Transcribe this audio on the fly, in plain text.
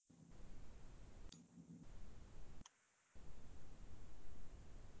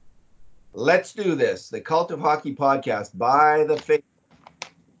Let's do this. The Cult of Hockey podcast by the faithful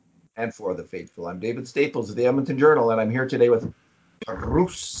and for the faithful. I'm David Staples of the Edmonton Journal, and I'm here today with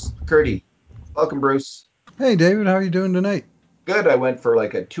Bruce Curdy. Welcome, Bruce. Hey, David, how are you doing tonight? Good. I went for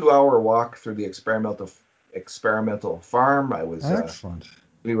like a 2 hour walk through the experimental farm. Excellent.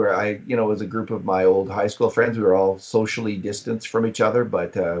 It was a group of my old high school friends. We were all socially distanced from each other,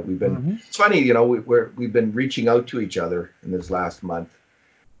 but hmm it's funny, we've been reaching out to each other in this last month,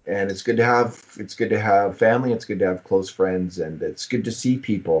 and it's good to have family. It's good to have close friends, and it's good to see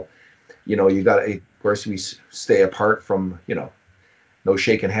people. Of course, we stay apart from, no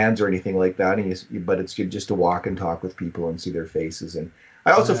shaking hands or anything like that. But it's good just to walk and talk with people and see their faces. And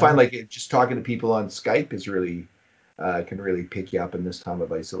I also find Yeah. like just talking to people on Skype is really can really pick you up in this time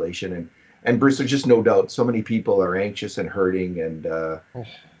of isolation. And Bruce, there's just no doubt so many people are anxious and hurting and Oh,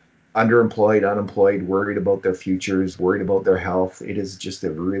 underemployed, unemployed, worried about their futures, worried about their health. It is just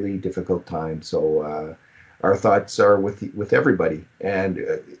a really difficult time. So our thoughts are with everybody. And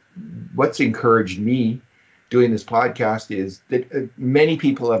what's encouraged me doing this podcast is that many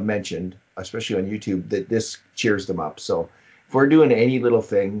people have mentioned, especially on YouTube, that this cheers them up. So if we're doing any little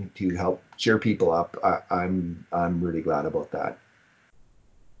thing to help cheer people up, I'm really glad about that.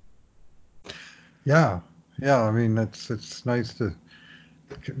 yeah. Yeah. I mean, it's nice to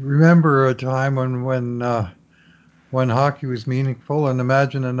remember a time when hockey was meaningful, and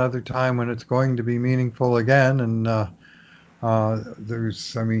imagine another time when it's going to be meaningful again. And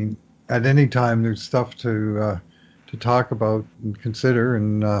I mean, at any time there's stuff to talk about and consider.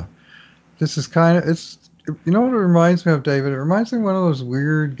 And this is kind of you know what it reminds me of, David? It reminds me of one of those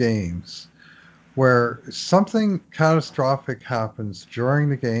weird games where something catastrophic happens during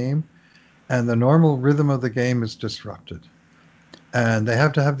the game and the normal rhythm of the game is disrupted. And they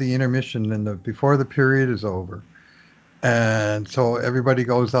have to have the intermission in the before the period is over. And so everybody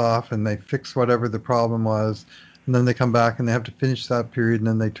goes off and they fix whatever the problem was. And then they come back and they have to finish that period and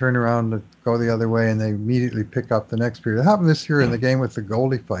then they turn around to go the other way and they immediately pick up the next period. It happened this year in the game with the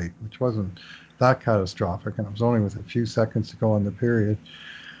goalie fight, which wasn't that catastrophic and it was only with a few seconds to go in the period.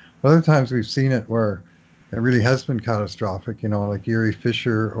 Other times we've seen it where it really has been catastrophic, like Yuri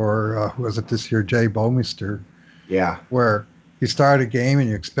Fisher or who was it this year, Jay Bouwmeester, Yeah. where you start a game and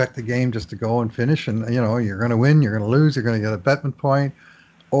you expect the game just to go and finish, and you're going to win, you're going to lose, you're going to get a betting point,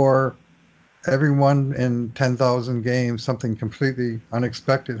 or everyone in 10,000 games, something completely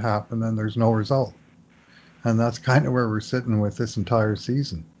unexpected happened and there's no result. And that's kind of where we're sitting with this entire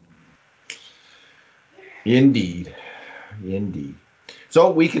season. Indeed. Indeed.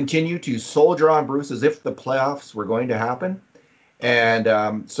 So we continue to soldier on, Bruce, as if the playoffs were going to happen. And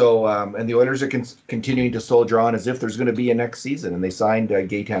the Oilers are continuing to soldier on as if there's going to be a next season. And they signed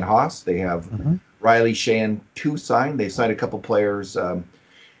Gaetan Haas. They have hmm Riley Sheahan, two signed. They signed a couple players,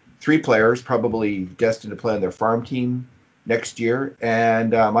 three players, probably destined to play on their farm team next year.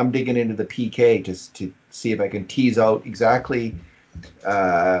 And I'm digging into the PK just to see if I can tease out exactly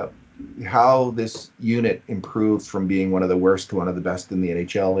uh, how this unit improved from being one of the worst to one of the best in the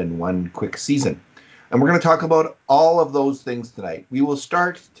NHL in one quick season. And we're going to talk about all of those things tonight. We will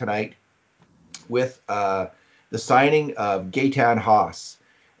start tonight with the signing of Gaetan Haas.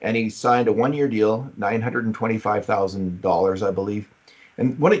 And he signed a 1 year deal, $925,000, I believe.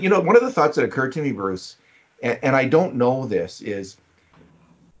 And one of the thoughts that occurred to me, Bruce, and I don't know this, is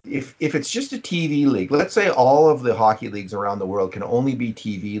if it's just a TV league, let's say all of the hockey leagues around the world can only be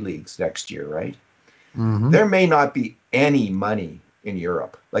TV leagues next year, right? hmm There may not be any money in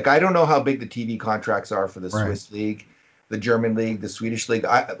Europe. Like I don't know how big the TV contracts are for the Right. Swiss league, the German league, the Swedish league.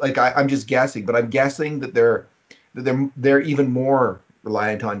 I'm just guessing, but I'm guessing that they're even more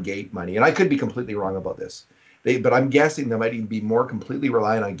reliant on gate money. And I could be completely wrong about this. But I'm guessing they might even be more completely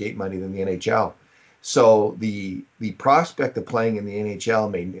reliant on gate money than the NHL. So the prospect of playing in the NHL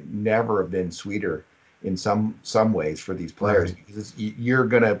may never have been sweeter in some ways for these players Right. because you're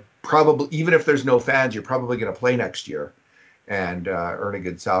gonna probably, even if there's no fans, you're probably gonna play next year and earn a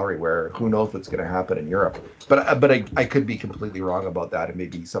good salary. Where who knows what's going to happen in Europe? But I could be completely wrong about that, and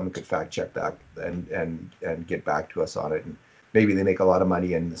maybe someone could fact check that and get back to us on it. And maybe they make a lot of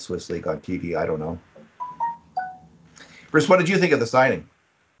money in the Swiss league on TV. I don't know. Bruce, what did you think of the signing?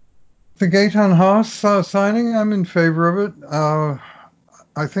 The Gaetan Haas signing, I'm in favor of it.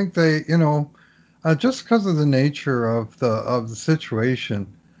 I think just because of the nature of the situation,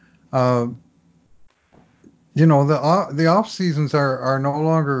 uh, the off seasons are no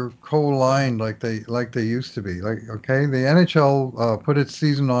longer co-aligned like they used to be. Like, okay, the NHL put its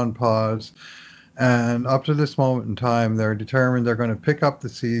season on pause, and up to this moment in time, they're determined they're going to pick up the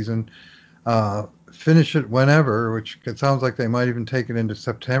season finish it whenever, which it sounds like they might even take it into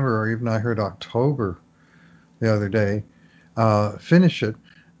September or even I heard October the other day. Finish it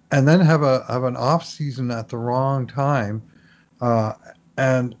and then have an off season at the wrong time, uh,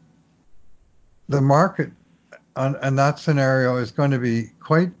 and the market on that scenario is going to be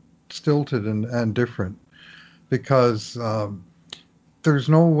quite stilted and different because there's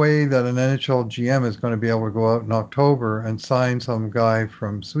no way that an NHL GM is going to be able to go out in October and sign some guy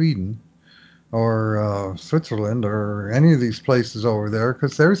from Sweden or Switzerland or any of these places over there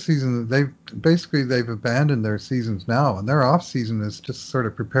because their season they've abandoned their seasons now and their off season is just sort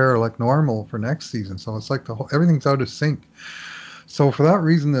of prepare like normal for next season. So it's like everything's out of sync. So for that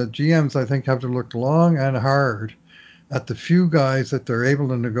reason, the GMs I think have to look long and hard at the few guys that they're able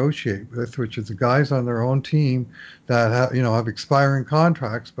to negotiate with, which is the guys on their own team that have expiring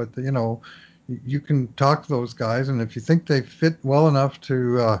contracts, but you can talk to those guys, and if you think they fit well enough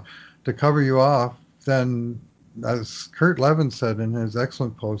to cover you off, then as Kurt Levin said in his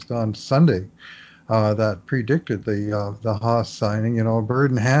excellent post on Sunday, that predicted the Haas signing, a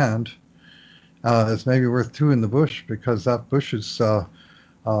bird in hand is maybe worth two in the bush because that bush is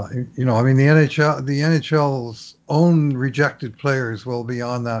I mean, the NHL's own rejected players will be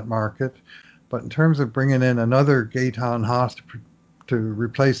on that market, but in terms of bringing in another Gaetan Haas to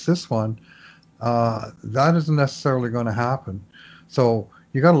replace this one, that isn't necessarily going to happen. So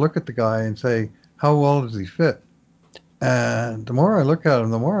you got to look at the guy and say, how well does he fit? And the more I look at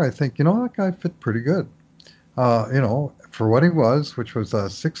him, the more I think, that guy fit pretty good. For what he was, which was a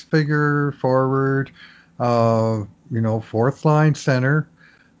six-figure forward, fourth line center.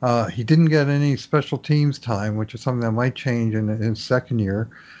 He didn't get any special teams time, which is something that might change in his second year.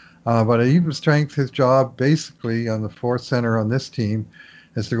 But at even strength, his job basically on the fourth center on this team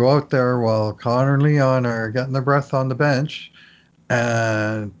is to go out there while Connor and Leon are getting their breath on the bench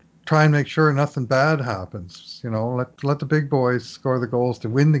and try and make sure nothing bad happens. Let the big boys score the goals to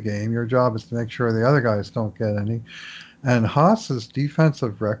win the game. Your job is to make sure the other guys don't get any. And Haas's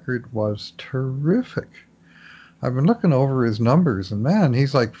defensive record was terrific. I've been looking over his numbers, and man,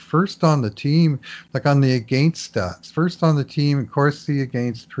 he's like first on the team, like on the against stats. First on the team in Corsi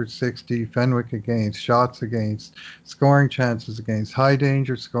against per 60, Fenwick against, shots against, scoring chances against, high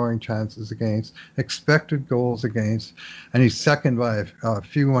danger scoring chances against, expected goals against, and he's second by a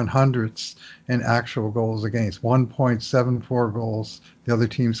few 100ths in actual goals against, 1.74 goals the other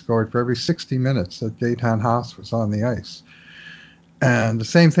team scored for every 60 minutes that Gaetan Haas was on the ice. And the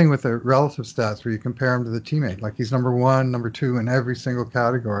same thing with the relative stats where you compare him to the teammate. Like he's number one, number two in every single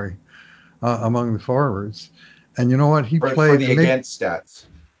category among the forwards. And you know what? He For played, the and maybe against stats.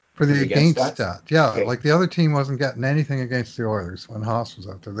 for For the the against against stats. stat. Yeah, Okay. like the other team wasn't getting anything against the Oilers when Haas was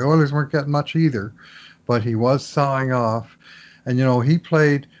out there. The Oilers weren't getting much either, but he was sawing off. And, he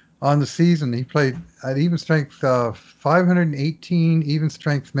played on the season, he played at even strength 518 even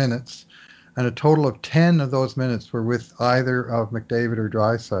strength minutes, and a total of 10 of those minutes were with either of McDavid or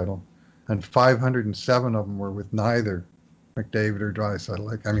Draisaitl, and 507 of them were with neither McDavid or Draisaitl.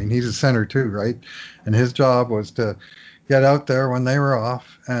 Like, I mean, he's a center too, right? And his job was to get out there when they were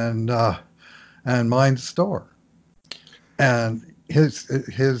off and mind the store. And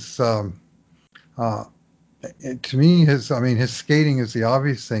uh, to me, his skating is the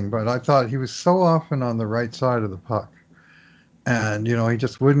obvious thing, but I thought he was so often on the right side of the puck. And he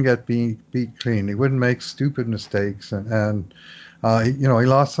just wouldn't get beat clean. He wouldn't make stupid mistakes, and he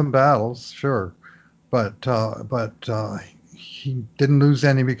lost some battles, sure, but he didn't lose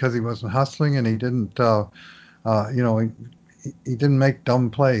any because he wasn't hustling, and he didn't you know he didn't make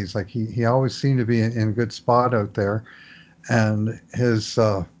dumb plays. Like he always seemed to be in a good spot out there, and his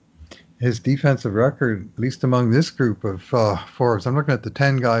defensive record, at least among this group of forwards, I'm looking at the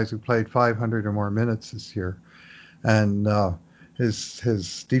 10 guys who played 500 or more minutes this year, and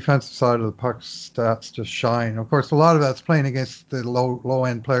his defensive side of the puck stats just shine. Of course, a lot of that's playing against the low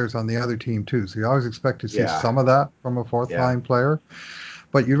end players on the other team too. So you always expect to see Yeah. some of that from a fourth Yeah. line player,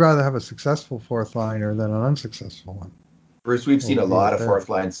 but you'd rather have a successful fourth liner than an unsuccessful one. Bruce, we've seen We'll a leave lot it of there. fourth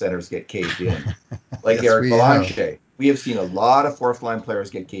line centers get caved in, like Yes, Eric we have. Belanger. We have seen a lot of fourth line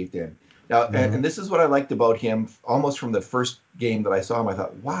players get caved in. Now, Hmm. and this is what I liked about him almost from the first game that I saw him. I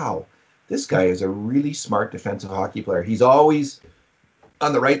thought, wow, this guy is a really smart defensive hockey player. He's always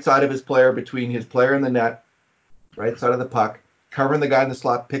on the right side of his player, between his player and the net, right side of the puck, covering the guy in the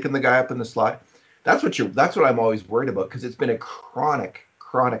slot, picking the guy up in the slot. That's what I'm always worried about because it's been a chronic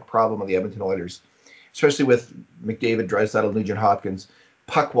problem of the Edmonton Oilers, especially with McDavid, Draisaitl, Nugent Hopkins,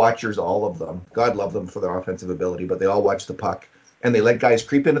 puck watchers, all of them. God love them for their offensive ability, but they all watch the puck and they let guys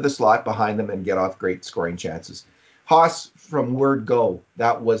creep into the slot behind them and get off great scoring chances. Haas, from word go,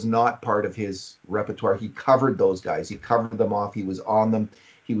 that was not part of his repertoire. He covered those guys. He covered them off. He was on them.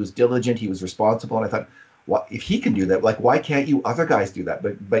 He was diligent. He was responsible. And I thought, well, if he can do that, like, why can't you other guys do that?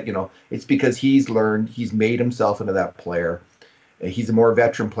 But it's because he's learned. He's made himself into that player. He's a more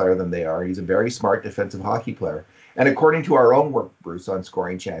veteran player than they are. He's a very smart defensive hockey player. And according to our own work, Bruce, on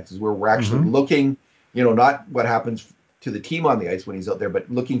scoring chances, where we're actually Mm-hmm. looking, not what happens to the team on the ice when he's out there, but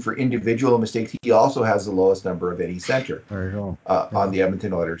looking for individual mistakes. He also has the lowest number of any center There you go. on Yeah. the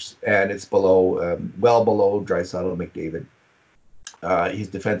Edmonton Oilers, and it's well below Draisaitl and McDavid. His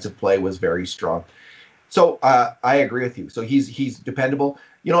defensive play was very strong. So I agree with you. So he's dependable.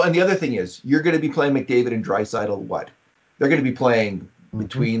 And the other thing is, you're going to be playing McDavid and Draisaitl. What? They're going to be playing Mm-hmm.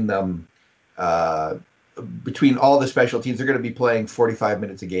 between them, uh, between all the special teams. They're going to be playing 45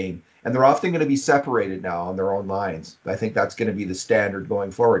 minutes a game, and they're often going to be separated now on their own lines. I think that's going to be the standard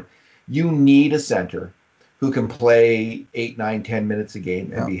going forward. You need a center who can play 8, 9, 10 minutes a game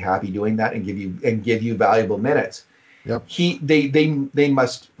and Yeah. be happy doing that and give you valuable minutes. Yep. They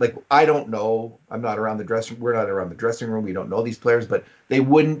must, like, I don't know, I'm not around the dressing we're not around the dressing room, we don't know these players, but they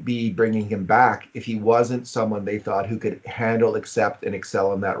wouldn't be bringing him back if he wasn't someone they thought who could handle, accept, and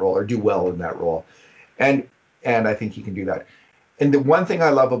excel in that role, or do well in that role. And and I think he can do that. And the one thing I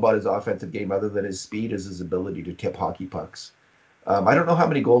love about his offensive game, other than his speed, is his ability to tip hockey pucks. I don't know how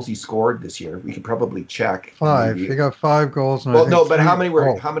many goals he scored this year. We could probably check and Five. He maybe. got 5 goals, and I Well, think no, but how three. many were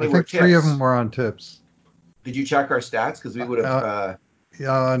Oh, how I many were think three of them tips? were on tips. Did you check our stats? Because we would have.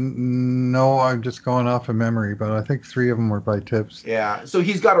 Uh, no, I'm just going off of memory, but I think three of them were by tips. Yeah, so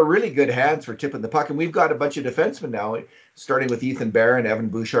he's got a really good hands for tipping the puck, and we've got a bunch of defensemen now, starting with Ethan Bear and Evan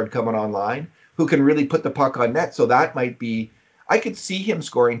Bouchard coming online, who can really put the puck on net. So that might be, I could see him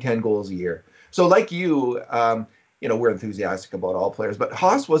scoring 10 goals a year. So like you, we're enthusiastic about all players, but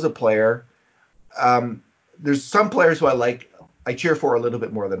Haas was a player. Um, there's some players who I cheer for a little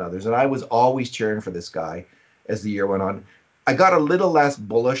bit more than others, and I was always cheering for this guy as the year went on. I got a little less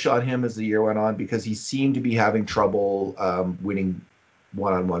bullish on him as the year went on because he seemed to be having trouble winning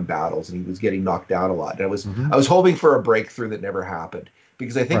one-on-one battles, and he was getting knocked down a lot. And I was Hmm. I was hoping for a breakthrough that never happened,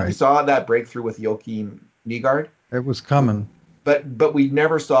 because I think we Right. saw that breakthrough with Joakim Nygaard, It was coming. but we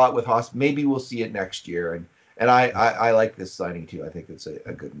never saw it with Haas. Maybe we'll see it next year, and I like this signing too. I think it's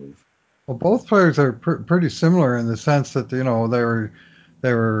a good move. Well, both players are pretty similar in the sense that they were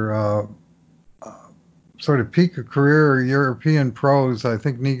sort of peak of career European pros. I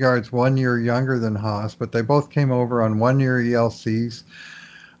think Nygaard's 1 year younger than Haas, but they both came over on 1 year ELCs,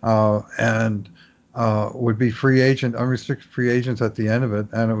 and would be unrestricted free agents at the end of it.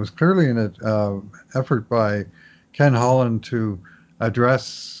 And it was clearly an effort by Ken Holland to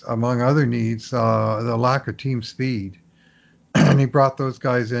address, among other needs, the lack of team speed. And he brought those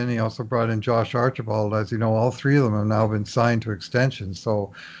guys in. He also brought in Josh Archibald. As you know, all three of them have now been signed to extensions.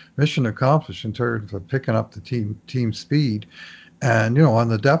 So, mission accomplished in terms of picking up the team speed. And on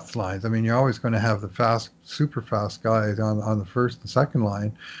the depth lines, I mean, you're always going to have the fast, super fast guys on the first and second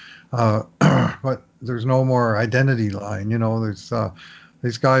line, uh, but there's no more identity line. There's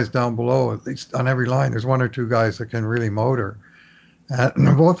these guys down below. At least on every line, there's one or two guys that can really motor.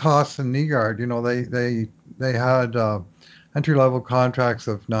 And both Haas and Nygaard, they had entry level contracts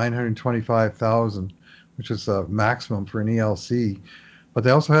of 925,000, which is a maximum for an ELC. But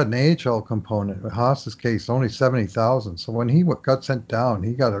they also had an AHL component. In Haas's case, only 70,000. So when he got sent down,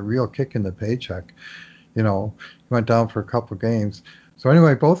 he got a real kick in the paycheck. He went down for a couple of games. So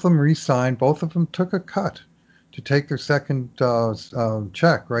anyway, both of them re-signed. Both of them took a cut to take their second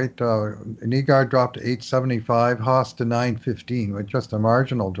check. Right, Nygaard dropped to 875, Haas to 915, with just a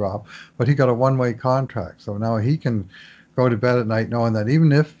marginal drop, but he got a one-way contract. So now he can go to bed at night knowing that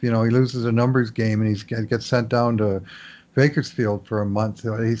even if he loses a numbers game and gets sent down to Bakersfield for a month,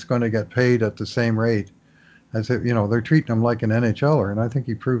 he's going to get paid at the same rate as if they're treating him like an NHLer, and I think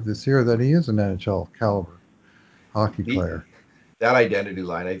he proved this year that he is an NHL caliber hockey The player. That identity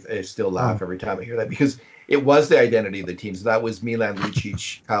line, I still laugh Oh, every time I hear that, because it was the identity of the team. So that was Milan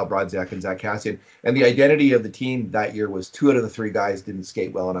Lucic, Kyle Brodziak, and Zach Kassian. And the identity of the team that year was two out of the three guys didn't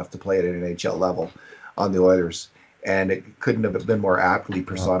skate well enough to play at an NHL level on the Oilers. And it couldn't have been more aptly well,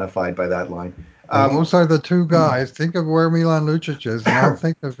 personified by that line. well, Um, those are the two guys. Think of where Milan Lucic is, and now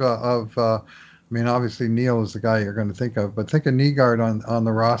think I mean, obviously Neil is the guy you're going to think of, but think of Nygaard on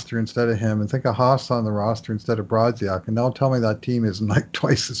the roster instead of him, and think of Haas on the roster instead of Brodziak, and now tell me that team isn't like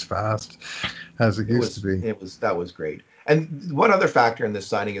twice as fast as it it used to was be. it was that was great. And one other factor in this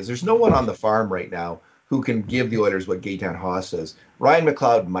signing is there's no one on the farm right now who can give the Oilers what Gaetan Haas does. Ryan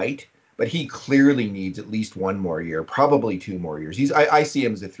McLeod might, but he clearly needs at least one more year, probably 2 more years. I see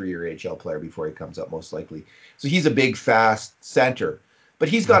him as a 3-year AHL player before he comes up, most likely. So he's a big, fast center, but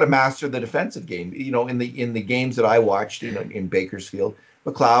he's got to Mhm. master the defensive game. In the games that I watched in Bakersfield,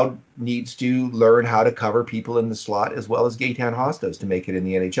 McLeod needs to learn how to cover people in the slot as well as Gaetan Haas does to make it in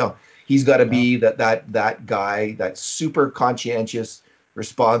the NHL. He's got to Yeah. be that guy, that super conscientious,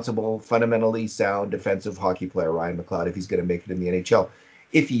 responsible, fundamentally sound defensive hockey player, Ryan McLeod, if he's going to make it in the NHL.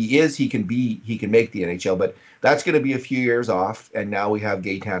 If he is, he can make the NHL, but that's going to be a few years off. And now we have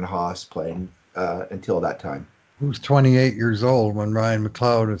Gaetan Haas playing until that time. Who's 28 years old when Ryan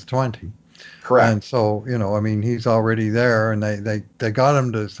McLeod is 20. And Correct. so, I mean, he's already there, and they got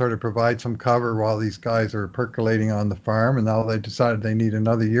him to sort of provide some cover while these guys are percolating on the farm. And now they decided they need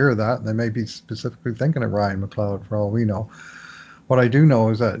another year of that. And they may be specifically thinking of Ryan McLeod for all we know. What I do know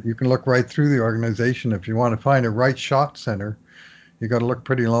is that you can look right through the organization. If you want to find a right shot center, you got to look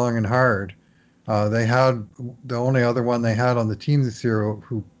pretty long and hard. They had the only other one they had on the team this year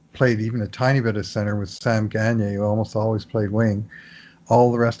who played even a tiny bit of center was Sam Gagne, who almost always played wing.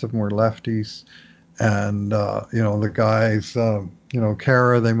 All the rest of them were lefties. And, the guys,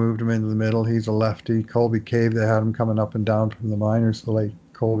 Kara, they moved him into the middle. He's a lefty. Colby Cave, they had him coming up and down from the minors, the late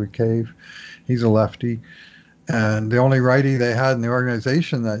Colby Cave. He's a lefty. And the only righty they had in the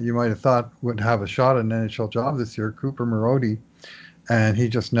organization that you might have thought would have a shot at an NHL job this year, Cooper Marody, and he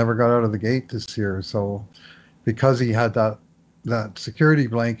just never got out of the gate this year. So because he had that security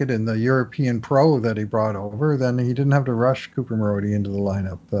blanket in the European pro that he brought over, then he didn't have to rush Cooper Marody into the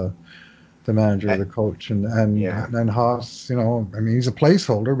lineup. The manager, the coach, Yeah. and Haas, I mean, he's a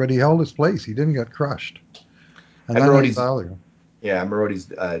placeholder, but he held his place. He didn't get crushed, and And that has Marody's value. Yeah,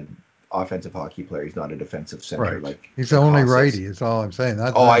 Marody's offensive hockey player. He's not a defensive center Right. like He's the like only Haas is. righty. Is all I'm saying.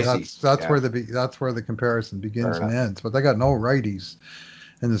 Oh, I see. That's Yeah, where the comparison fair begins and enough. ends. But they got no righties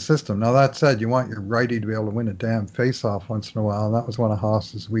in the system. Now that said, you want your righty to be able to win a damn face-off once in a while, and that was one of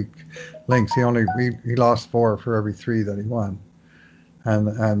Haas's weak links. He lost four for every three that he won, and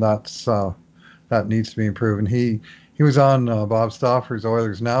that needs to be improved. And he was on Bob Stauffer's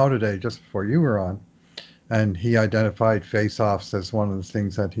Oilers Now today, just before you were on, and he identified face-offs as one of the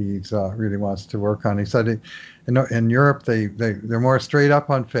things that he's really wants to work on. He said in Europe they're more straight up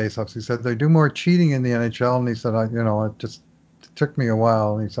on face-offs. He said they do more cheating in the NHL, and he said it just took me a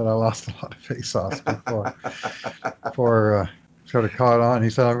while. And he said I lost a lot of face-offs before sort of caught on. He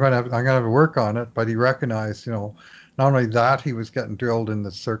said I'm gonna have to work on it, but he recognized not only that he was getting drilled in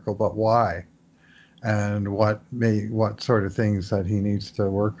the circle, but why and what sort of things that he needs to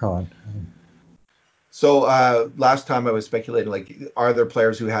work on. So last time I was speculating, like, are there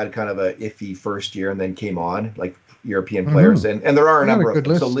players who had kind of a iffy first year and then came on, like European players, Mm-hmm. and there are a I got a number of good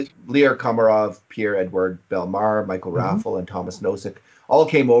them. So list. Lior Komarov, Pierre-Edouard Bellemare, Michael Mm-hmm. Raffel, and Thomas Nosek all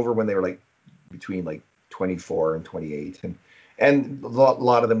came over when they were like between like 24 and 28, and a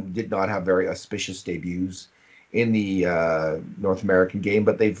lot of them did not have very auspicious debuts in the North American game,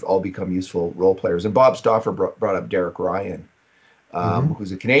 but they've all become useful role players. And Bob Stauffer brought up Derek Ryan, Mm-hmm.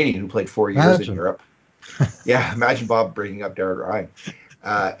 who's a Canadian who played 4 years in Imagine. Europe. Yeah, imagine Bob bringing up Derek Ryan,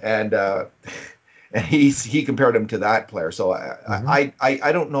 and and he compared him to that player. So Mm-hmm.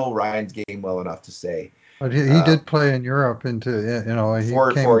 I don't know Ryan's game well enough to say. But he Uh, did play in Europe he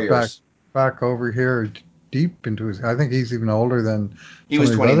four came back years. back over here deep into his. I think he's even older than He some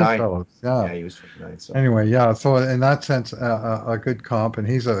was of these other 29. fellows. Yeah. Yeah, he was 29. So Anyway, yeah. So in that sense, a good comp, and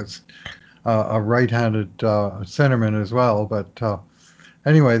he's a right-handed centerman as well. But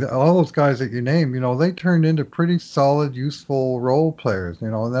anyway, all those guys that you name, they turned into pretty solid, useful role players.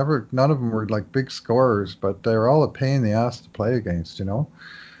 None of them were like big scorers, but they're all a pain in the ass to play against.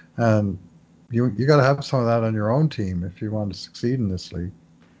 And you got to have some of that on your own team if you want to succeed in this league.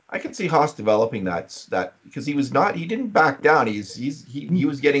 I could see Haas developing that because he didn't back down. He Mm.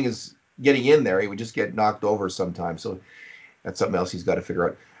 was getting in there. He would just get knocked over sometimes. So that's something else he's got to figure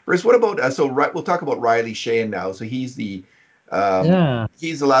out. Bruce, what about we'll talk about Riley Sheahan now. So um, Yeah.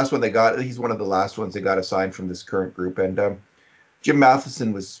 he's the last one they got. He's one of the last ones they got assigned from this current group. And Jim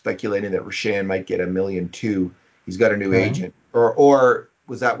Matheson was speculating that Sheahan might get $1.2 million. He's got a new Okay. agent, or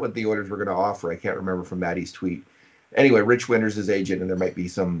was that what the Oilers were going to offer? I can't remember from Maddie's tweet. Anyway, Rich Winters is agent, and there might be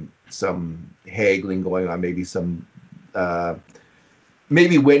some haggling going on. Uh,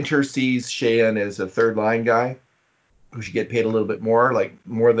 maybe Winter sees Sheahan as a third line guy who should get paid a little bit more, like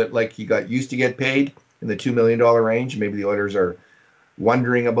more than like he got used to get paid in the $2 million range. Maybe the Oilers are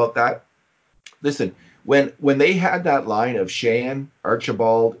wondering about that. Listen, when they had that line of Sheahan,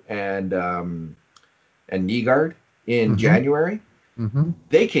 Archibald, and Nygaard in Mm-hmm. January, Hmm.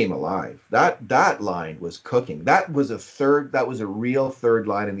 They came alive. That line was cooking. That was a real third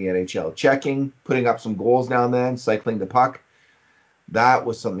line in the NHL. Checking, putting up some goals now and then, cycling the puck. That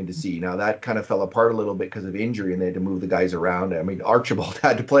was something to see. Now that kind of fell apart a little bit because of injury, and they had to move the guys around. I mean, Archibald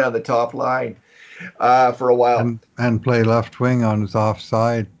had to play on the top line for a while. And play left wing on his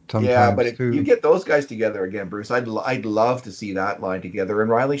offside Yeah, but sometimes if you too. get those guys together again, Bruce, I'd love to see that line together. And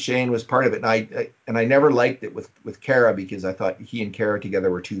Riley Shane was part of it, and I never liked it with Kara because I thought he and Kara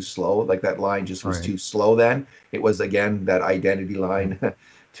together were too slow. Like that line just was Right. too slow. Then it was again that identity Yeah. line.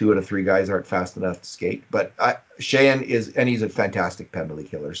 Two out of three guys aren't fast enough to skate, but Shane is, and he's a fantastic penalty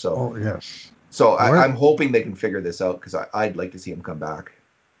killer. So Oh yes. so Where I'm hoping they can figure this out because I'd like to see him come back.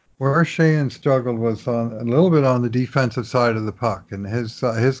 where Sheehan struggled was on a little bit on the defensive side of the puck, and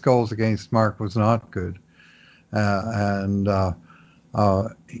his goals against Mark was not good. And uh,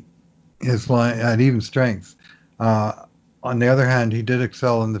 his line at even strength. Uh, on the other hand, he did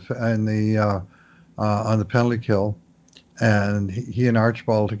excel on the penalty kill, and he and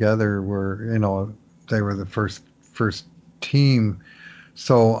Archibald together were, they were the first team.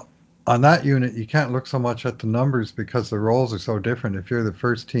 So on that unit, you can't look so much at the numbers because the roles are so different. If you're the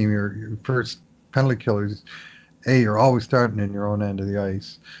first team, your first penalty killers, A, you're always starting in your own end of the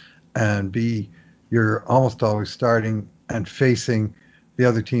ice, and B, you're almost always starting and facing the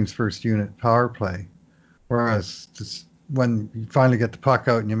other team's first unit power play. Whereas when you finally get the puck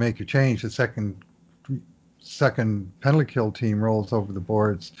out and you make your change, the second penalty kill team rolls over the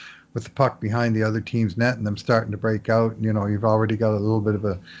boards with the puck behind the other team's net and them starting to break out. You've already got a little bit of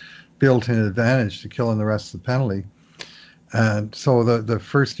a built-in advantage to killing the rest of the penalty. And so the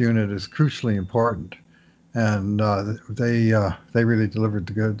first unit is crucially important, and they really delivered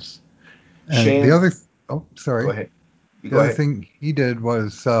the goods. And the Shane, other, oh, go sorry, ahead. You the go other ahead. thing he did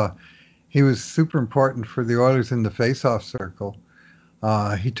was he was super important for the Oilers in the face-off circle.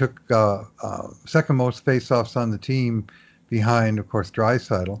 He took second most face-offs on the team, behind, of course,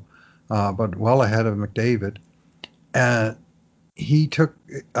 Draisaitl, but well ahead of McDavid. And he took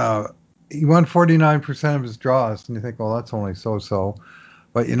uh, he won 49% of his draws, and you think, well, that's only so-so.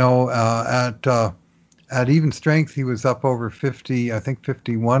 But at even strength, he was up over 50, I think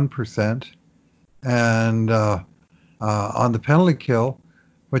 51%, and on the penalty kill,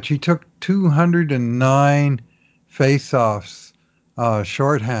 which he took 209 face-offs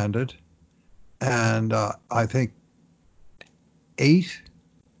shorthanded, and I think eight.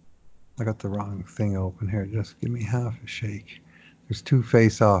 I got the wrong thing open here. Just give me half a shake. There's two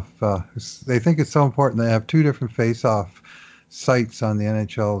face-off. They think it's so important they have two different face-off sites on the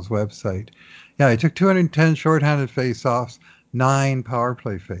NHL's website. Yeah, he took 210 shorthanded face-offs, nine power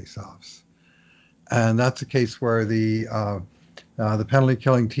play face-offs, and that's a case where the penalty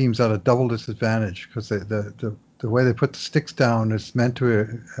killing team's at a double disadvantage because the way they put the sticks down is meant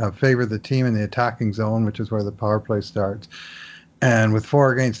to favor the team in the attacking zone, which is where the power play starts. And with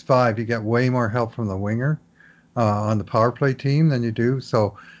 4 against 5, you get way more help from the winger on the power play team than you do.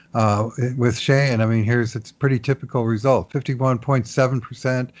 So with Shane, I mean, here's its pretty typical result: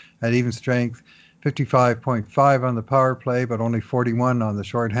 51.7% at even strength, 55.5 on the power play, but only 41 on the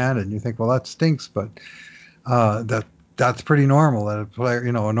shorthanded. And you think, well, that stinks, but that's pretty normal. That a player,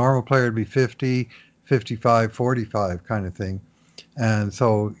 a normal player would be 50, 55, 45 kind of thing. And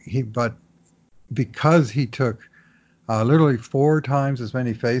so but because he took literally 4 times as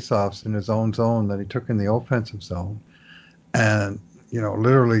many faceoffs in his own zone that he took in the offensive zone, and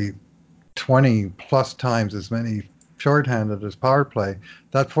literally 20 plus times as many shorthanded as power play.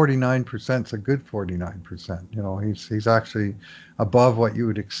 That 49% is a good 49%. He's actually above what you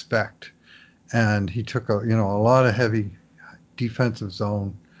would expect, and he took a lot of heavy defensive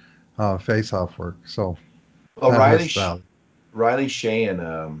zone face-off work. So Well, that has value. Riley Shane,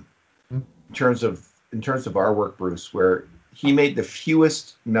 in terms of our work, Bruce, where he made the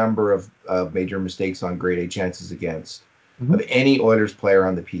fewest number of major mistakes on grade A chances against Mm-hmm. of any Oilers player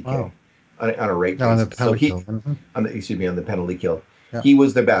on the PK Wow. on a rate Yeah, on the basis. So penalty he kill. Mm-hmm. on the excuse me on the penalty kill, Yeah. he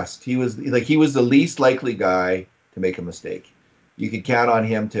was the best. He was the least likely guy to make a mistake. You could count on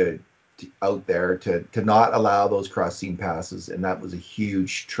him to out there to not allow those cross seam passes, and that was a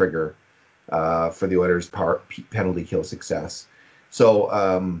huge trigger for the Oilers' penalty kill success. So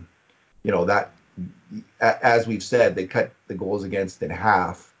that as we've said, they cut the goals against in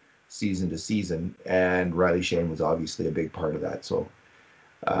half season to season, and Riley Shane was obviously a big part of that. So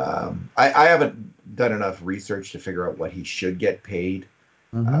I haven't done enough research to figure out what he should get paid.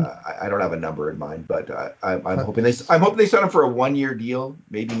 Mm-hmm. I don't have a number in mind, but I'm hoping That's, I'm hoping they sign him for a 1 year deal,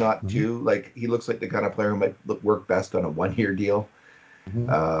 maybe not mm-hmm. two. Like he looks like the kind of player who might work best on a 1 year deal.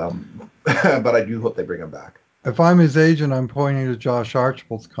 Mm-hmm. But I do hope they bring him back. if I'm his agent, I'm pointing to Josh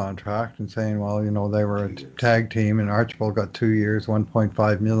Archibald's contract and saying, well, they were a 2 years. tag team and Archibald got 2 years,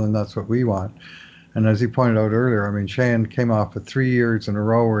 1.5 million. That's what we want. And as he pointed out earlier, I mean, Shane came off of 3 years in a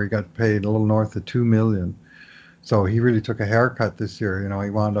row where he got paid a little north of 2 million. So he really took a haircut this year. He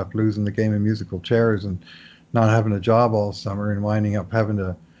wound up losing the game of musical chairs and not having a job all summer and winding up having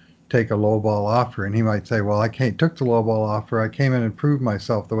to take a low ball offer. And he might say, well, I can't took the low ball offer. I came in and proved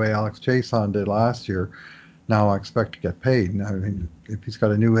myself the way Alex Chason did last year. Now I expect to get paid. And I mean, if he's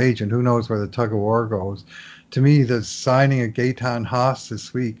got a new agent, who knows where the tug of war goes? To me, the signing of Gaetan Haas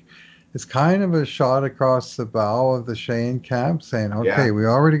this week is kind of a shot across the bow of the Shane camp, saying, "Okay, Yeah, we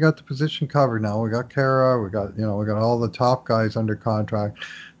already got the position covered now. We got Kara, we got all the top guys under contract.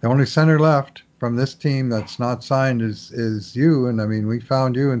 The only center left from this team that's not signed is you. And I mean, we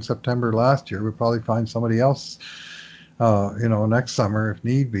found you in September last year. We'll probably find somebody else, next summer if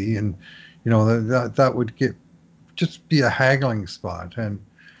need be. And that would get just be a haggling spot. And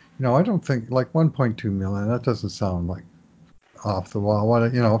I don't think like 1.2 million. That doesn't sound like off the wall.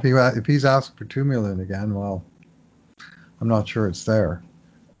 What if he's asked for 2 million again? Well, I'm not sure it's there.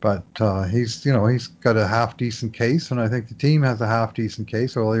 But he's got a half decent case, and I think the team has a half decent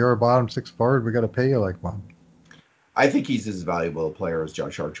case. So, well, you're a bottom six forward. We got to pay you like one. I think he's as valuable a player as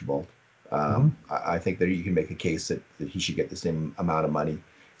Josh Archibald. Hmm. I think that you can make a case that he should get the same amount of money. In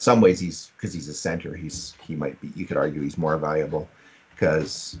some ways, he's because he's a center. He might be. You could argue he's more valuable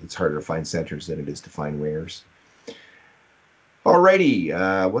because it's harder to find centers than it is to find wingers.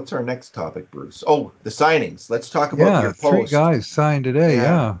 Alrighty, what's our next topic, Bruce? Oh, the signings. Let's talk about Yeah, your three post. guys signed today. Yeah,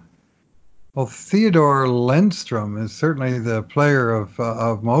 Yeah. Well, Theodore Lindstrom is certainly the player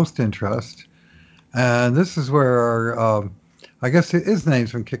of most interest. And this is where I guess his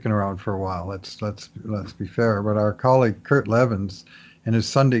name's been kicking around for a while. Let's be fair. But our colleague Kurt Levins, in his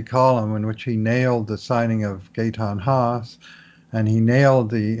Sunday column, in which he nailed the signing of Gaetan Haas, and he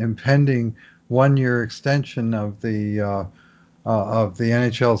nailed the impending 1 year extension of the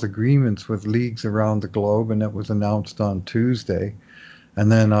NHL's agreements with leagues around the globe, and that was announced on Tuesday.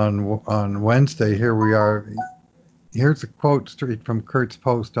 And then on Wednesday, here we are. Here's a quote straight from Kurt's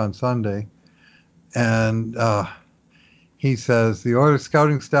post on Sunday. And he says the Oilers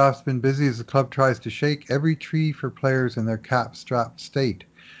scouting staff's been busy as the club tries to shake every tree for players in their cap-strapped state.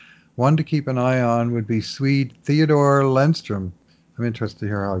 One to keep an eye on would be Swede Theodore Lennström. I'm interested to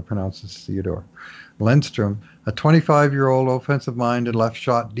hear how he pronounces Theodore. Lennström, a 25-year-old offensive-minded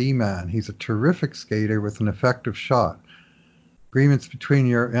left-shot D-man. He's a terrific skater with an effective shot. Agreements between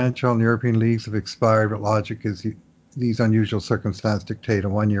your NHL and European leagues have expired, but logic is these unusual circumstances dictate a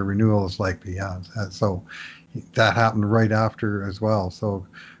 1 year renewal is likely. Yeah, so that happened right after as well. So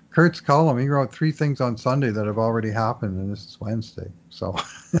Kurt's column, he wrote three things on Sunday that have already happened, and this is Wednesday. So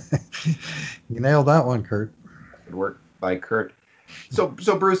you nailed that one, Kurt. good work by Kurt. So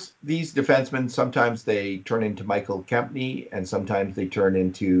Bruce, these defensemen sometimes they turn into Michael Kempney, and sometimes they turn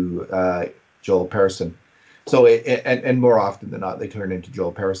into Joel Persson. And more often than not, they turn into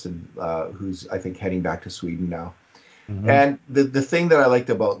Joel Persson, who's I think heading back to Sweden now. Hmm. And the thing that I liked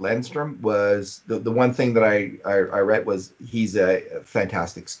about Lindstrom was the one thing that I read was he's a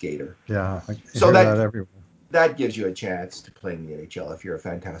fantastic skater. Yeah, I So hear that that everywhere. that gives you a chance to play in the NHL if you're a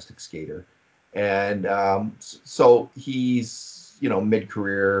fantastic skater. And so he's mid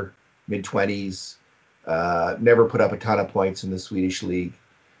career, mid 20s, never put up a ton of points in the Swedish league,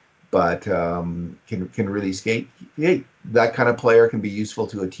 but can really skate. Hey, that kind of player can be useful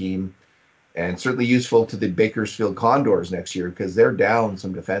to a team and certainly useful to the Bakersfield Condors next year because they're down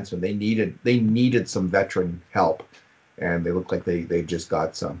some defensemen. They needed some veteran help, and they look like they just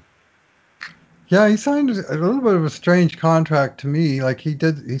got some. Yeah, he signed a little bit of a strange contract to me. Like he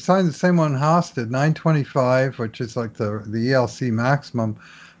signed the same one Haas did, 925, which is like the ELC maximum,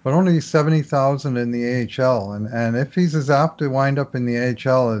 but only 70,000 in the AHL. And if he's as apt to wind up in the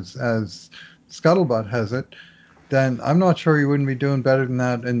AHL as Scuttlebutt has it, then I'm not sure he wouldn't be doing better than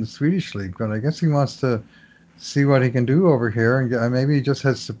that in the Swedish league. But I guess he wants to see what he can do over here, and maybe he just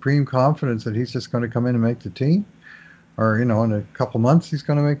has supreme confidence that he's just going to come in and make the team, or in a couple months he's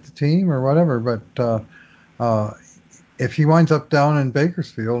going to make the team or whatever. But uh, if he winds up down in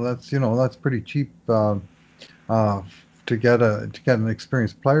Bakersfield, that's pretty cheap uh, to get an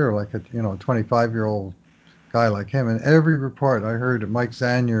experienced player like a 25-year-old guy like him. And every report I heard, Mike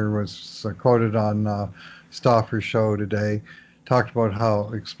Zanier was quoted on Stauffer's show today, talked about how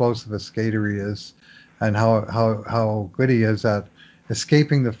explosive a skater he is, and how good he is at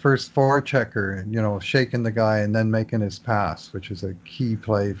escaping the first forechecker and shaking the guy and then making his pass, which is a key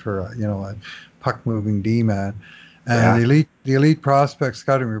play for a puck moving D man. And Yeah, the elite prospect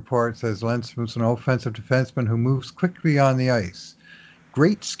scouting report says Lindstrom's an offensive defenseman who moves quickly on the ice.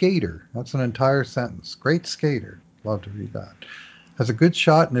 Great skater. That's an entire sentence. Great skater. Love to read that. Has a good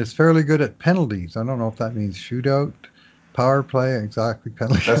shot and is fairly good at penalties. I don't know if that means shootout, power play, exactly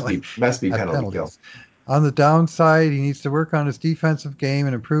penalty killing must be at penalty kill. penalties. On the downside, he needs to work on his defensive game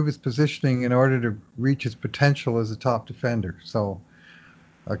and improve his positioning in order to reach his potential as a top defender. So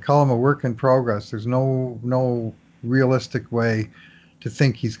I call him a work in progress. There's no realistic way to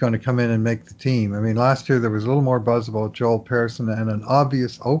think he's going to come in and make the team. I mean, last year there was a little more buzz about Joel Pearson and an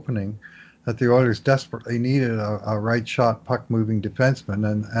obvious opening that the Oilers desperately needed a right shot puck moving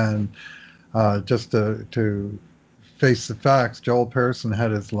defenseman, and just to face the facts, Joel Pearson had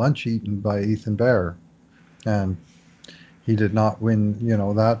his lunch eaten by Ethan Bear, and he did not win,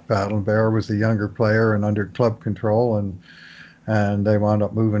 that battle. Bear was a younger player and under club control, and they wound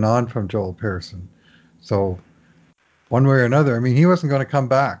up moving on from Joel Pearson. So one way or another, I mean, he wasn't going to come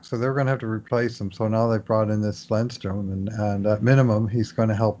back, so they were going to have to replace him. So now they brought in this Lindstrom, and at minimum, he's going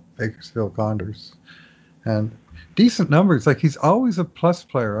to help Bakersfield Condors. And decent numbers, like he's always a plus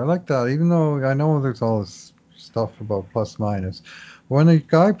player. I like that, even though I know there's all this stuff about plus minus. When a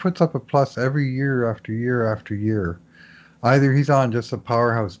guy puts up a plus every year after year after year, either he's on just a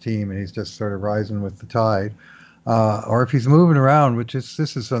powerhouse team and he's just sort of rising with the tide, or if he's moving around, which is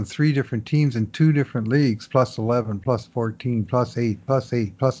this is on three different teams in two different leagues, plus 11, plus 14, plus 8, plus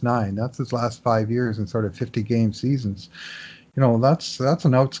 8, plus 9. That's his last 5 years in sort of 50 game seasons. That's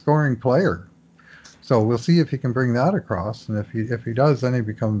an outscoring player. So we'll see if he can bring that across, and if he does, then he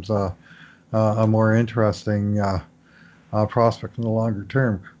becomes a more interesting prospect in the longer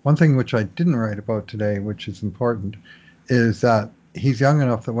term. One thing which I didn't write about today, which is important, is that he's young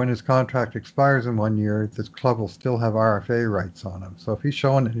enough that when his contract expires in 1 year, this club will still have RFA rights on him. So if he's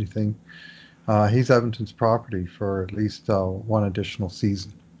showing anything, he's Edmonton's property for at least one additional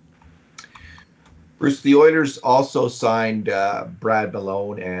season. Bruce, the Oilers also signed Brad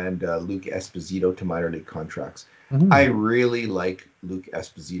Malone and Luke Esposito to minor league contracts. I Mm-hmm. really like Luke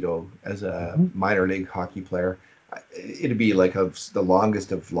Esposito as a Mm-hmm. minor league hockey player. It'd be like the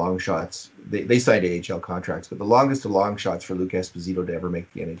longest of long shots. They signed AHL contracts, but the longest of long shots for Luke Esposito to ever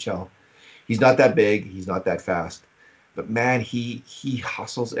make the NHL. He's not that big. He's not that fast. But man, he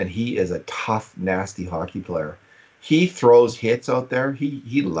hustles and he is a tough, nasty hockey player. He throws hits out there.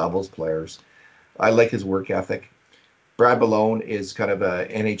 He levels players. I like his work ethic. Brad Malone is kind of a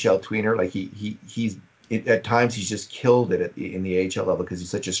NHL tweener. Like he's at times he's just killed it in the AHL level because he's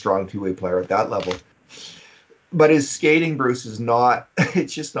such a strong two-way player at that level. But his skating, Bruce, is not.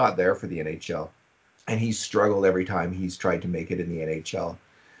 It's just not there for the NHL, and he's struggled every time he's tried to make it in the NHL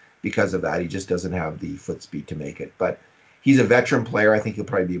because of that. He just doesn't have the foot speed to make it. But he's a veteran player. I think he'll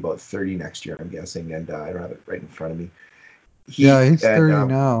probably be about 30 next year, I'm guessing, and I don't have it right in front of me. Yeah, He he's and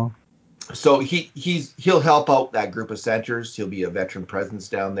 30 now. So he'll help out that group of centers. He'll be a veteran presence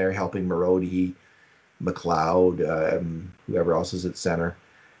down there, helping Marody, McLeod, whoever else is at center,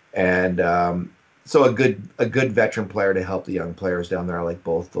 and so a good veteran player to help the young players down there. I like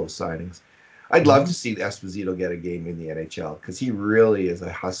both those signings. I'd love Mm-hmm. to see Esposito get a game in the NHL because he really is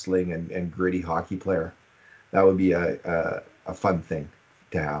a hustling and gritty hockey player. That would be a fun thing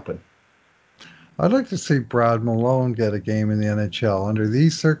to happen. I'd like to see Brad Malone get a game in the NHL under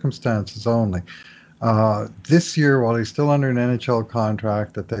these circumstances only. This year, while he's still under an NHL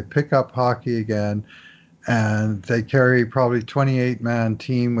contract, that they pick up hockey again and they carry probably 28-man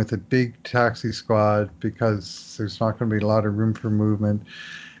team with a big taxi squad because there's not going to be a lot of room for movement.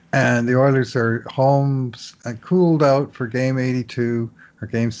 And the Oilers are home and cooled out for game 82 or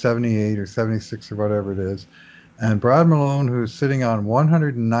game 78 or 76 or whatever it is. And Brad Malone, who's sitting on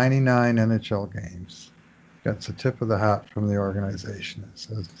 199 NHL games, gets a tip of the hat from the organization. It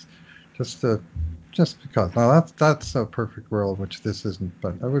says just to just because. Now that's a perfect world, which this isn't,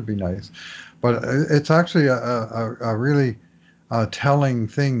 but that would be nice. But it's actually a really telling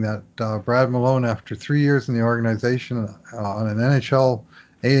thing that Brad Malone, after 3 years in the organization on an NHL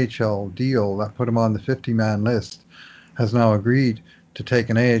AHL deal that put him on the 50-man list, has now agreed to take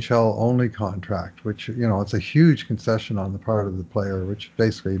an AHL only contract, which it's a huge concession on the part of the player, which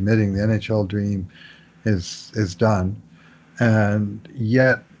basically admitting the NHL dream is done. And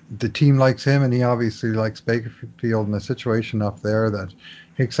yet the team likes him, and he obviously likes Bakerfield in a situation up there that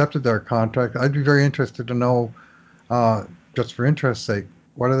he accepted their contract. I'd be very interested to know, uh, just for interest's sake,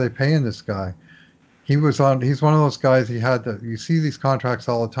 what are they paying this guy? He's one of those guys he had that you see these contracts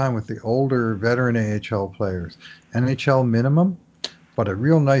all the time with the older veteran AHL players. NHL minimum, but a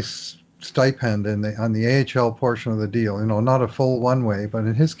real nice stipend on the AHL portion of the deal. Not a full one way, but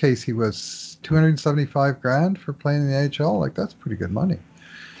in his case, he was 275 grand for playing in the AHL. Like that's pretty good money.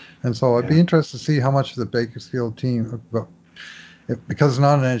 And so I'd Yeah. be interested to see how much the Bakersfield team, because it's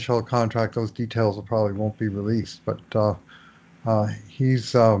not an NHL contract, those details will probably won't be released. But uh,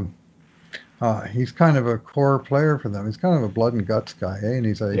 he's um, he's kind of a core player for them. He's kind of a blood and guts guy, eh? And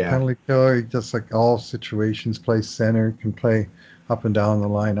he's a Yeah. penalty killer. He just like all situations, plays center, can play up and down the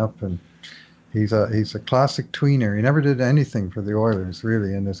lineup, and he's a classic tweener. He never did anything for the Oilers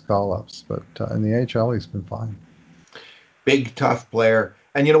really in his call-ups, but in the AHL he's been fine. Big tough player.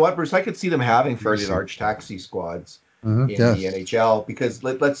 And you know what, Bruce? I could see them having fairly Greasy. large taxi squads in the Yes. NHL because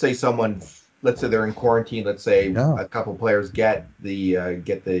let's say let's say they're in quarantine. Let's say Yeah. a couple players get the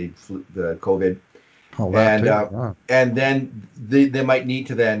COVID, All that and too. Yeah. then they might need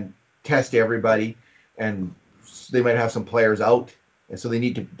to then test everybody, and they might have some players out, and so they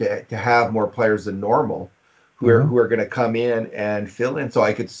need to have more players than normal hmm who are going to come in and fill in. So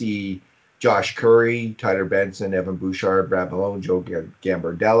I could see Josh Curry, Tyler Benson, Evan Bouchard, Brad Malone, Joe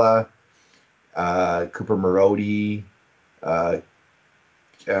Gambardella, Cooper Marody, uh,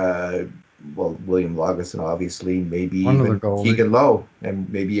 uh, well, William Lagesson, obviously, maybe One of the even goalie. Keegan Lowe, and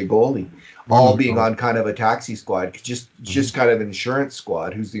maybe a goalie, One of all the being goalie. on kind of a taxi squad, just hmm kind of an insurance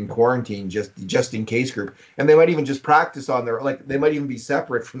squad who's in quarantine, just in case group, and they might even just practice on their like they might even be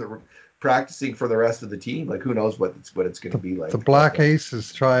separate from the practicing for the rest of the team. Like who knows what it's going to The be the like, but Black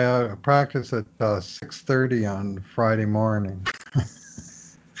Aces try out practice at 6:30 on Friday morning.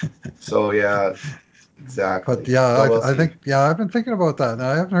 so yeah, But exactly. So yeah, we'll I see. think I've been thinking about that, and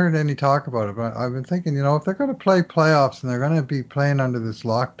I haven't heard any talk about it. But I've been thinking, if they're going to play playoffs and they're going to be playing under this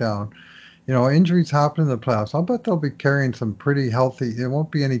lockdown, injuries happen in the playoffs. I'll bet they'll be carrying some pretty healthy. It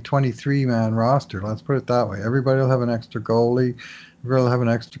won't be any 23-man roster. Let's put it that way. Everybody will have an extra goalie. Everybody will have an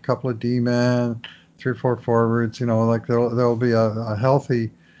extra couple of D-man, 3 or 4 forwards. Like there'll be a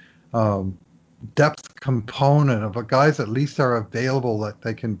healthy um, depth component of guys at least are available that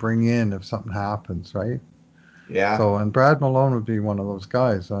they can bring in if something happens, right? Yeah. So, and Brad Malone would be one of those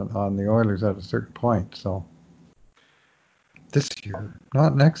guys on the Oilers at a certain point. So this year,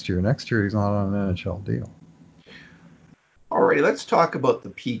 not next year. Next year he's not on an NHL deal. All right, let's talk about the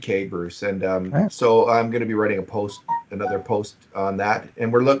PK, Bruce. And Right? so I'm going to be writing another post on that.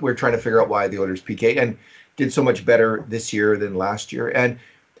 And we're trying to figure out why the Oilers PK and did so much better this year than last year. And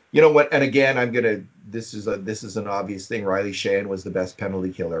you know what? And again, I'm gonna. This is an obvious thing. Riley Sheahan was the best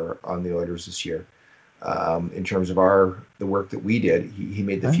penalty killer on the Oilers this year. In terms of the work that we did, he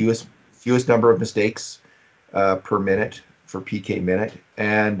made the Right? fewest number of mistakes per minute for PK minute,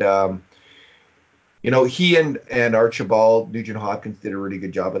 and he and Archibald Nugent Hopkins did a really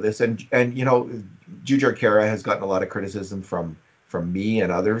good job of this. And Jujhar Khaira has gotten a lot of criticism from me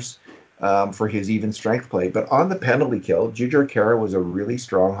and others for his even strength play. But on the penalty kill, Jujhar Khaira was a really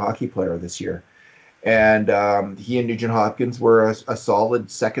strong hockey player this year, and he and Nugent Hopkins were a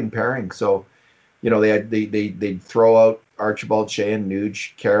solid second pairing. So they'd throw out Archibald Sheahan,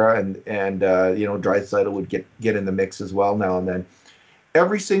 Nuge, Khaira, and Draisaitl would get in the mix as well now and then.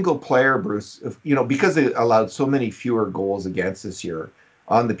 Every single player, Bruce, because they allowed so many fewer goals against this year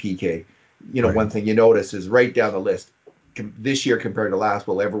on the PK, Right. one thing you notice is right down the list this year compared to last,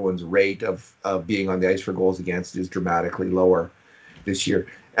 well, everyone's rate of being on the ice for goals against is dramatically lower this year.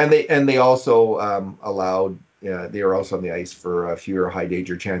 And they also allowed, they were also on the ice for fewer high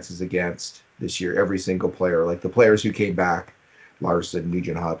danger chances against this year. Every single player, like the players who came back, Larson,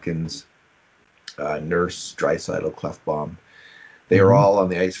 Nugent Hopkins, Nurse, Draisaitl, Clefbaum, they are hmm all on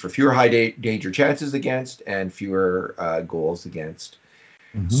the ice for fewer high danger chances against and fewer goals against.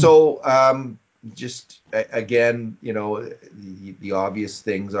 hmm So just again, the obvious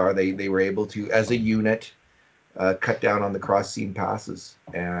things are they were able to, as a unit, cut down on the cross seam passes,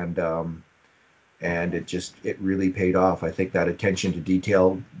 and it really paid off. I think that attention to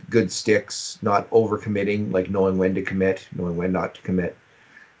detail, good sticks, not overcommitting, like knowing when to commit, knowing when not to commit,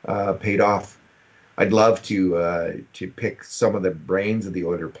 paid off. I'd love to pick some of the brains of the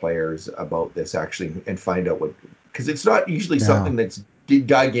older players about this actually and find out what, because it's not usually Yeah. something that's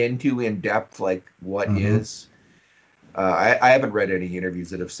dug into in depth, like what hmm is. I haven't read any interviews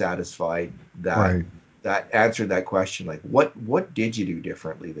that have satisfied that Right. answered that question. Like what did you do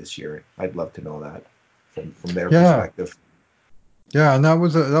differently this year? I'd love to know that from their Yeah. perspective. Yeah, and that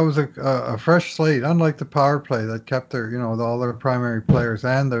was a fresh slate, unlike the power play that kept all their primary players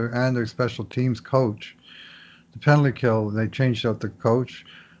and their special teams coach. The penalty kill, they changed out the coach,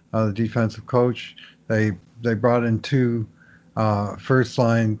 the defensive coach. They brought in two first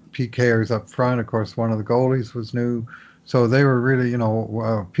line PKers up front. Of course, one of the goalies was new, So they were really,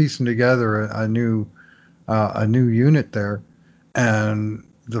 piecing together a new unit there, and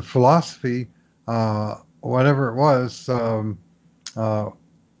the philosophy, whatever it was, uh,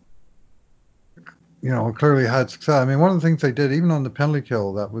 clearly had success. I mean, one of the things they did, even on the penalty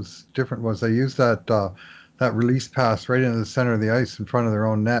kill, that was different, was they used that release pass right into the center of the ice in front of their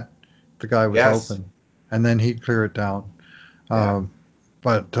own net. The guy was Yes. open, and then he'd clear it down. Yeah.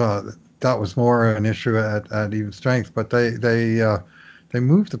 But that was more an issue at even strength. But they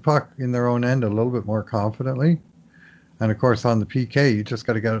moved the puck in their own end a little bit more confidently. And of course, on the PK, you just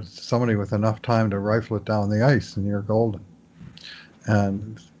got to get somebody with enough time to rifle it down the ice, and you're golden.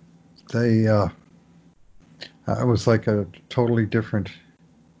 And they it was like a totally different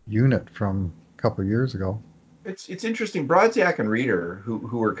unit from a couple of years ago. It's interesting. Brodziak and Reeder, who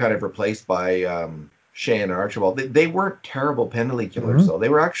were kind of replaced by Shea and Archibald, they weren't terrible penalty killers Hmm. though. They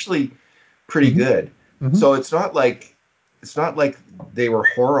were actually pretty Hmm. good. Hmm. So it's not like they were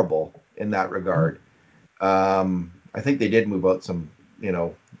horrible in that regard. I think they did move out some. You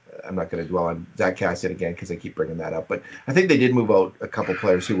know, I'm not going to dwell on Zach Cassian again because I keep bringing that up, but I think they did move out a couple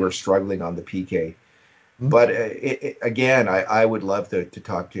players who were struggling on the PK. But again, I would love to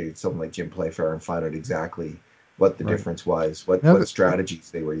talk to someone like Jim Playfair and find out exactly what the Right. difference was, what The what other, strategies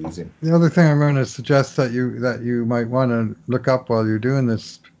they were using. the other thing I'm going to suggest that you might want to look up while you're doing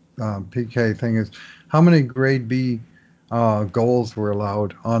this PK thing is how many grade B goals were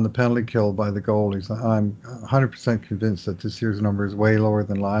allowed on the penalty kill by the goalies. I'm 100% convinced that this year's number is way lower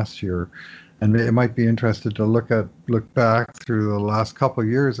than last year, and it might be interested to look back through the last couple of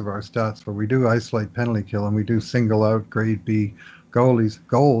years of our stats where we do isolate penalty kill and we do single out grade B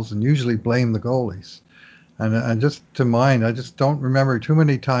goals and usually blame the goalies. And just to mind, I just don't remember too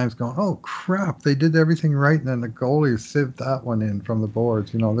many times going, "Oh crap, they did everything right," and then the goalie sieved that one in from the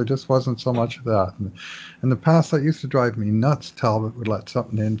boards. There just wasn't so much of that. And in the past, that used to drive me nuts. Talbot would let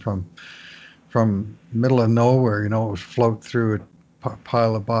something in from middle of nowhere. It would float through a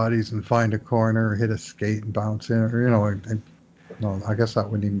pile of bodies and find a corner, hit a skate and bounce in. Or no, I guess that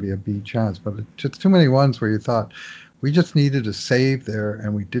wouldn't even be a B chance. But just too many ones where you thought we just needed a save there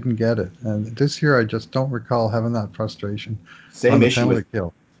and we didn't get it. And this year, I just don't recall having that frustration on Same the issue penalty with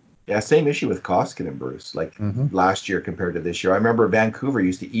kill. Yeah, same issue with Koskinen, Bruce. Like Hmm. last year compared to this year, I remember Vancouver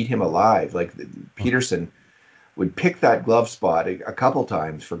used to eat him alive. Like Peterson would pick that glove spot a couple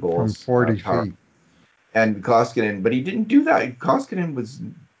times for From goals, 40 power, feet. and Koskinen, but he didn't do that. Koskinen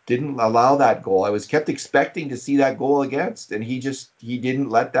didn't allow that goal. I was kept expecting to see that goal against, and he didn't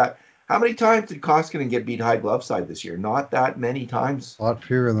let that. How many times did Koskinen get beat high glove side this year? Not that many times. A lot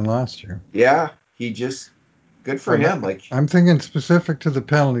fewer than last year. Yeah, he just good for I'm, him. Like I'm thinking specific to the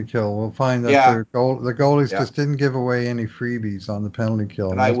penalty kill. We'll find that yeah, the goalies yeah, just didn't give away any freebies on the penalty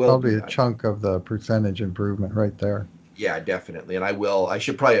kill, and and I that's will do probably a that. chunk of the percentage improvement right there. Yeah, definitely. And I will. I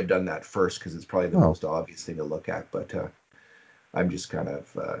should probably have done that first because it's probably the Oh, most obvious thing to look at. But I'm just kind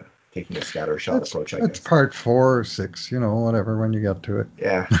of taking a scattershot it's approach, I it's guess. part 4 or 6, whatever when you get to it.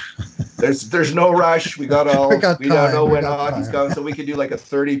 Yeah. There's no rush. We got We don't time. know We when got hockey's time. coming, so we could do like a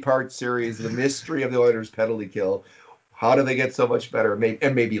 30-part series, the mystery of the Oilers penalty kill. How do they get so much better? Maybe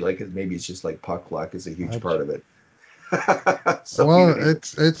it's just like puck luck is a huge That's, part of it. So we well, don't even.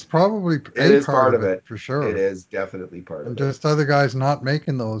 it's probably It a is part part of of it it. for It sure. is definitely part And of it. just other guys not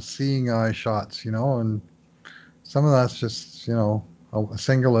making those seeing eye shots, and some of that's just a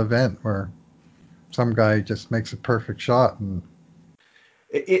single event where some guy just makes a perfect shot and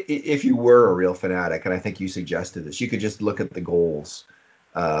If you were a real fanatic, and I think you suggested this, you could just look at the goals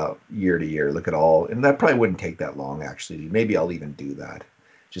year to year, look at all, and that probably wouldn't take that long. Actually, maybe I'll even do that.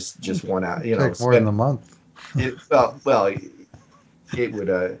 Just one out, take more than spend a month. it. Well, it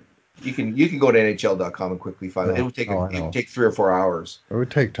would. You can go to NHL.com and quickly find it. No, no, I It would know. take 3 or 4 hours. It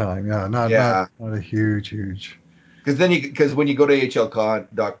would take time. Yeah, Yeah, not a huge. because when you go to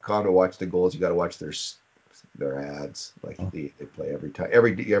NHL.com to watch the goals, you got to watch their ads. Like Oh, they play every time,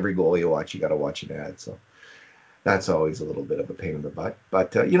 every goal you watch, you got to watch an ad. So that's always a little bit of a pain in the butt.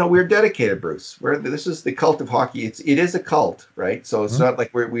 But we're dedicated, Bruce. This is the cult of hockey. It is a cult, right? So it's hmm, not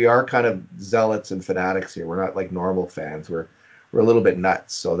like we are kind of zealots and fanatics here. We're not like normal fans. We're a little bit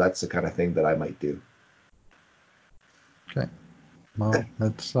nuts. So that's the kind of thing that I might do. okay. Well,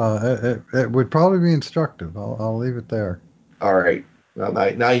 it would probably be instructive. I'll leave it there. All right. Well,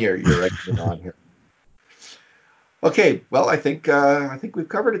 now you're egging me on here. Okay. Well, I think we've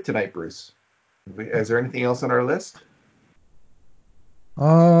covered it tonight, Bruce. Is there anything else on our list?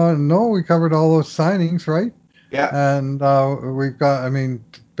 No, we covered all those signings, right? Yeah. And we've got. I mean,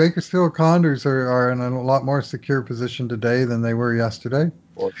 Bakersfield Condors are in a lot more secure position today than they were yesterday.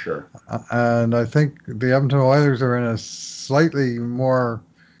 For sure. And I think the Edmonton Oilers are in a slightly more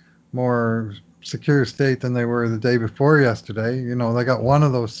secure state than they were the day before yesterday. You know, they got one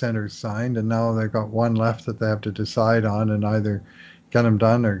of those centers signed, and now they've got one left that they have to decide on and either get him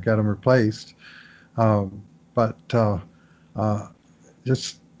done or get him replaced. But uh,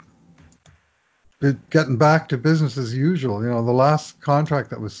 just getting back to business as usual. You know, the last contract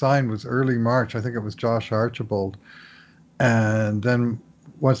that was signed was early March. I think it was Josh Archibald, and then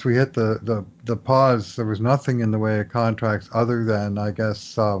once we hit the pause, there was nothing in the way of contracts other than I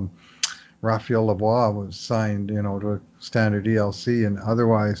guess Raphael Lavoie was signed, you know, to a standard ELC, and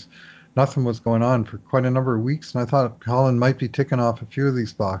otherwise nothing was going on for quite a number of weeks. And I thought Holland might be ticking off a few of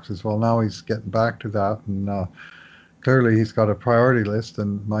these boxes. Well, now he's getting back to that, and clearly he's got a priority list.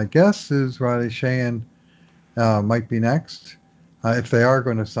 And my guess is Riley Sheahan might be next. If they are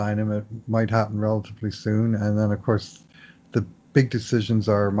going to sign him, it might happen relatively soon. And then, of course, the big decisions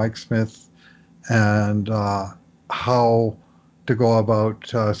are Mike Smith and how to go about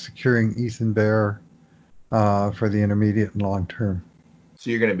securing Ethan Bear for the intermediate and long term. So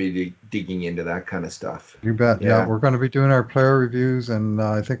you're going to be digging into that kind of stuff. You bet. Yeah, Yeah. we're going to be doing our player reviews, and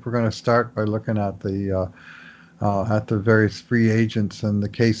I think we're going to start by looking at the various free agents and the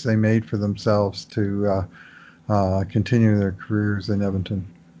case they made for themselves to continue their careers in Edmonton.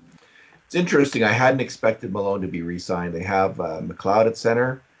 It's interesting. I hadn't expected Malone to be re-signed. They have McLeod at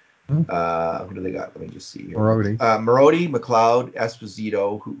center. Hmm. Who do they got? Let me just see here. Marody. Marody, McLeod,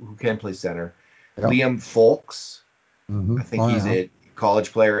 Esposito, who can play center. Yeah. Liam Folks, I think Oh, he's yeah. a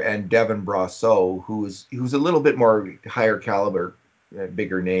college player, and Devin Brosseau, who's a little bit more higher caliber,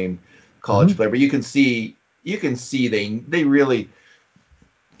 bigger name college Hmm. player. But you can see they really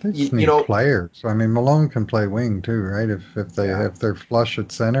They you, just you need know players. I mean, Malone can play wing too, right? yeah If they're flush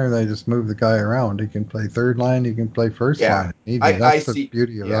at center, they just move the guy around. He can play third line. He can play first yeah line. If need be. I That's the see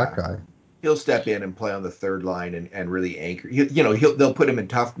beauty of that yeah guy. he'll step in and play on the third line and really anchor. They'll put him in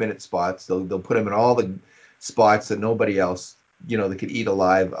tough minute spots. They'll put him in all the spots that nobody else that could eat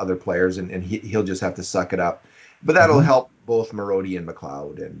alive other players, and he'll just have to suck it up. But that'll Hmm. help both Marody and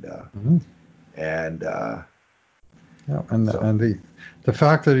McLeod, Hmm. and Yeah, so and the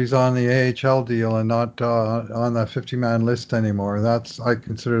fact that he's on the AHL deal and not on that 50-man list anymore, that's I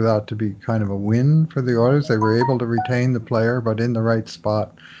consider that to be kind of a win for the Oilers. They were able to retain the player, but in the right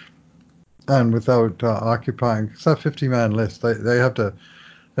spot and without occupying. It's that 50-man list. They have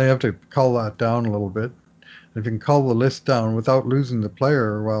to cull that down a little bit. If you can cull the list down without losing the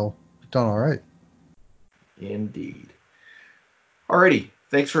player, well, you've done all right. indeed. Alrighty,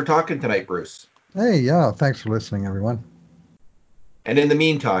 thanks for talking tonight, Bruce. Hey, yeah, thanks for listening, everyone. And in the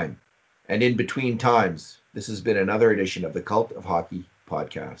meantime, and in between times, this has been another edition of the Cult of Hockey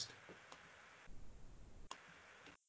podcast.